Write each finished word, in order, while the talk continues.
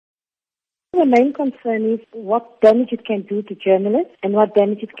The main concern is what damage it can do to journalists and what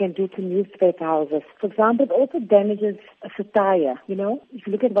damage it can do to newspaper houses. For example, it also damages satire, If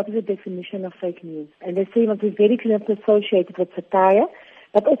you look at what is the definition of fake news, and they say it must be very closely associated with satire,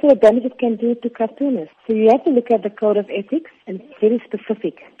 but also the damage it can do to cartoonists. So you have to look at the code of ethics, and it's very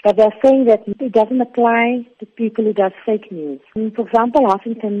specific. But they're saying that it doesn't apply to people who does fake news. For example,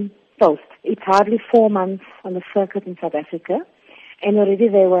 Huffington Post, it's hardly 4 months on the circuit in South Africa, and already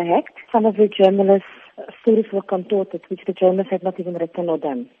they were hacked. Some of the journalists' stories were contorted, which the journalists had not even written or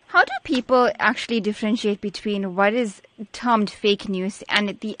done. How do people actually differentiate between what is termed fake news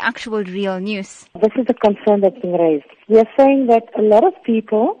and the actual real news? This is a concern that's been raised. We are saying that a lot of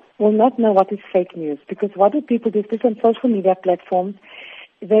people will not know what is fake news, because what do people do? Especially on social media platforms,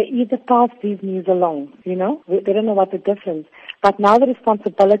 they either pass these news along, They don't know what the difference. But now the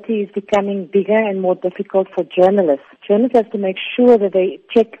responsibility is becoming bigger and more difficult for journalists. Journalists have to make sure that they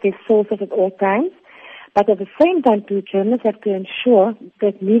check their sources at all times. But at the same time, too, journalists have to ensure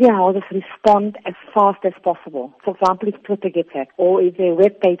that media houses respond as fast as possible. For example, if Twitter gets hacked, or if their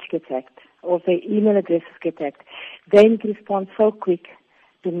web page gets hacked, or if their email addresses get hacked, they need to respond so quick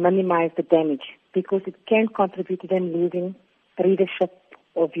to minimize the damage, because it can contribute to them losing readership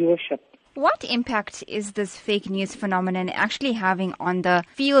or viewership. What impact is this fake news phenomenon actually having on the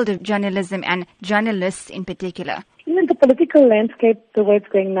field of journalism and journalists in particular? Even the political landscape, the way it's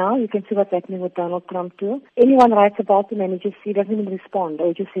going now, you can see what's happening with Donald Trump too. Anyone writes about him and he doesn't even respond, or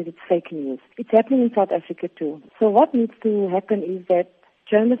he just says it's fake news. It's happening in South Africa too. So what needs to happen is that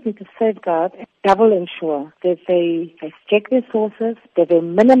journalists need to safeguard and double ensure that they check their sources, that they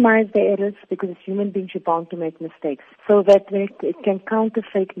minimize their errors, because as human beings you're bound to make mistakes, so that it can counter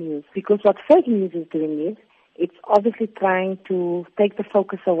fake news. Because what fake news is doing is, it's obviously trying to take the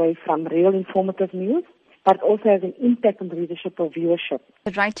focus away from real informative news, but it also has an impact on the readership or viewership.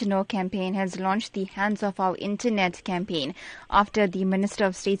 The Right to Know campaign has launched the Hands Off Our Internet campaign after the Minister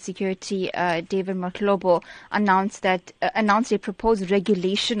of State Security, David Mahlobo, announced a proposed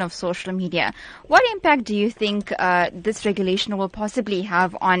regulation of social media. What impact do you think this regulation will possibly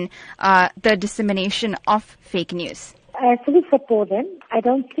have on the dissemination of fake news? I fully support them. I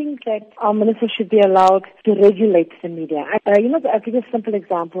don't think that our minister should be allowed to regulate the media. I'll give you a simple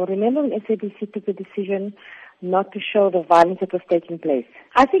example. Remember when SABC took the decision not to show the violence that was taking place?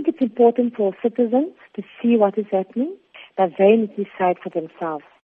 I think it's important for citizens to see what is happening, but they need to decide for themselves.